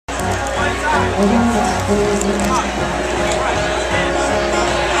I've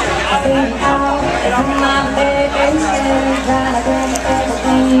been out of my bed and trying to grab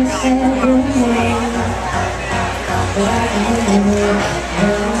everything you said you need, but I can hear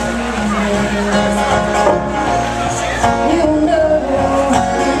you know,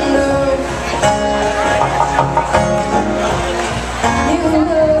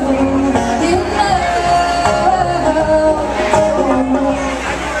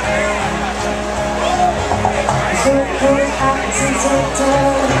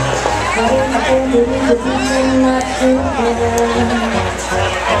 but if I can believe the reason not to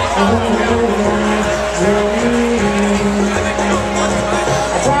I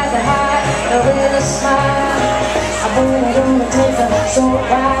tried to hide with a smile. I bet I don't take a short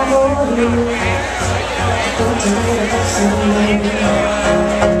ride over you. Don't you know that's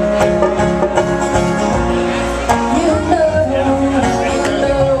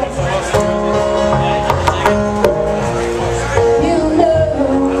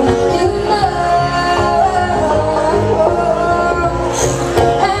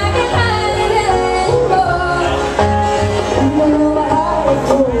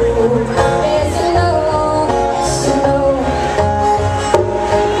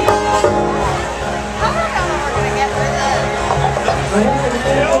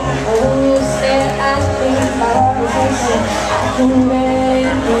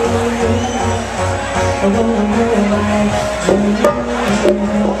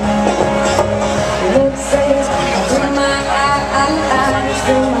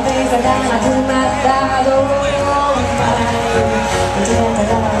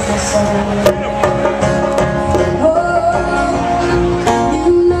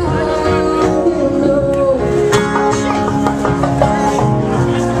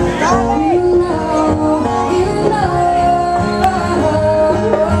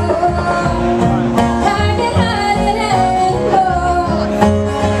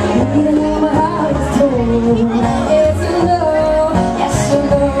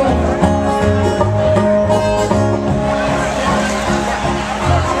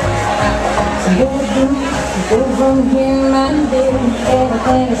from here, my baby,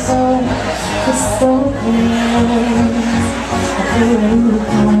 everything is so clear. I feel you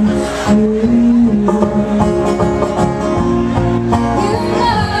come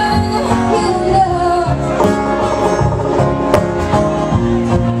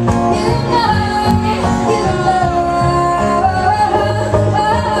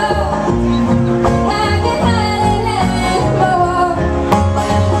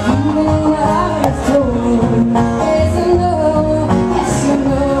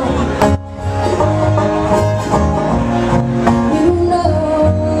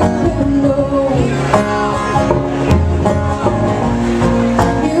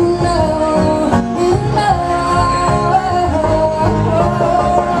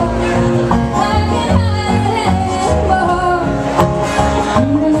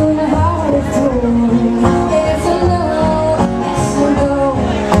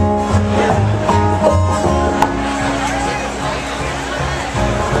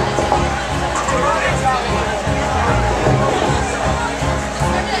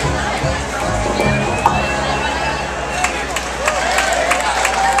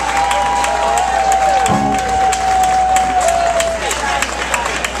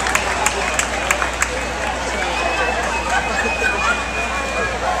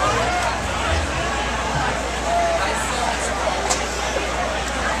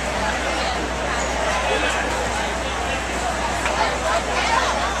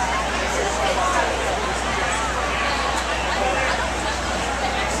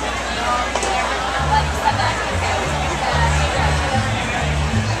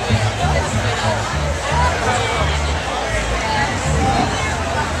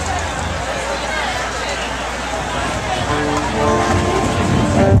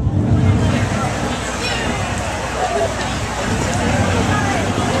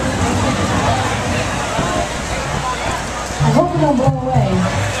don't blow away.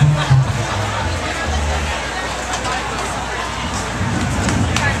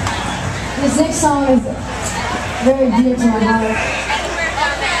 This next song is very dear to my heart.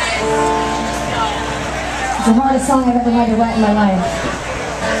 It's the hardest song I've ever had to write in my life.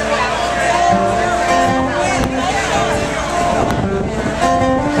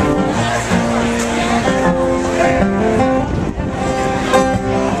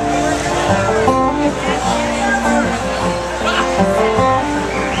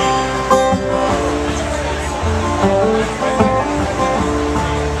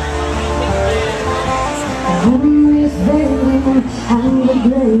 I'm the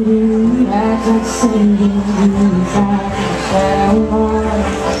grading, singing inside the shadow.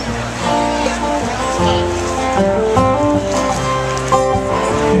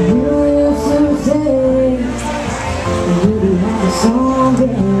 You used to say you have a song in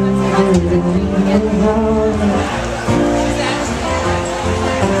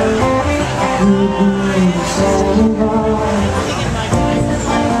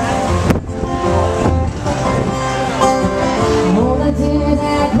all the tears I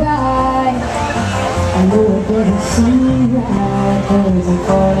cried, I knew it didn't seem right, 'cause I'm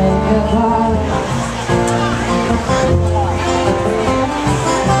falling apart.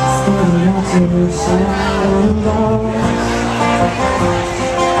 Staring at you shining bright.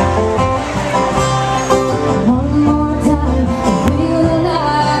 One more time to feel the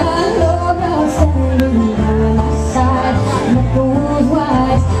light. I know you're standing by my side. My goals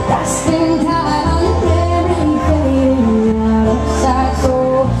wide, lasting tight on the memory fading out of sight. So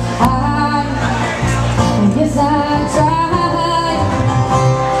yes, I tried.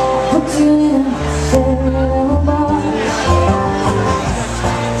 Put you in a shadow box.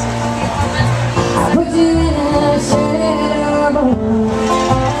 I put you in a shadow box.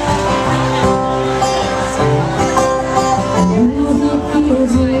 Music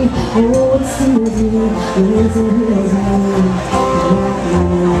heals me, oh it steals me, yes it heals me. Like my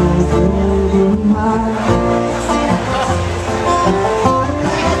broken heart,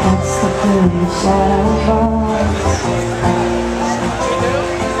 that's stuck in the shadow box.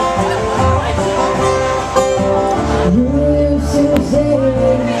 You used to say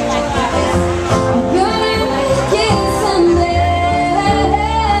I'm gonna make it someday.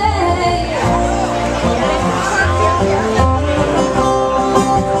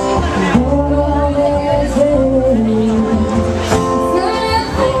 Don't always say it's gonna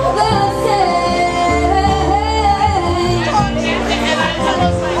feel the same.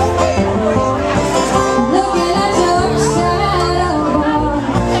 Looking at your shadow box,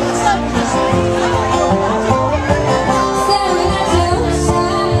 staring at your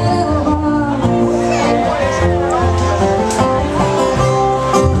shadow box.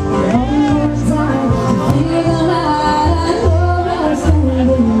 One more time to feel the light. I know you're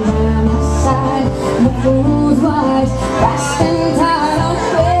standing by my side. My fool's wise, resting tight on the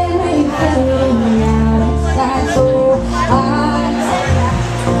memory fading out of sight. So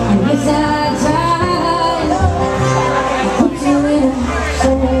yes, I tried. Put you in a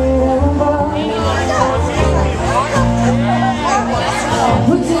shadow box.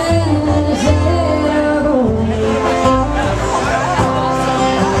 Put you in a shadow box.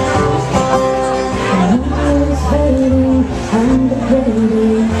 It's fading, I'm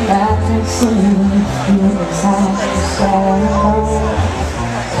degrading, after seeing you inside the shadow box.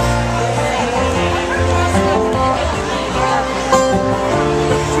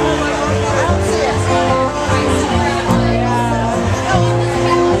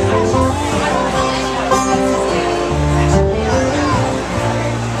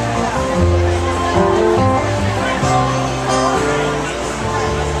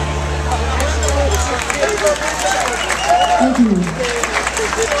 Thank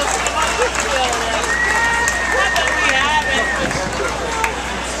you.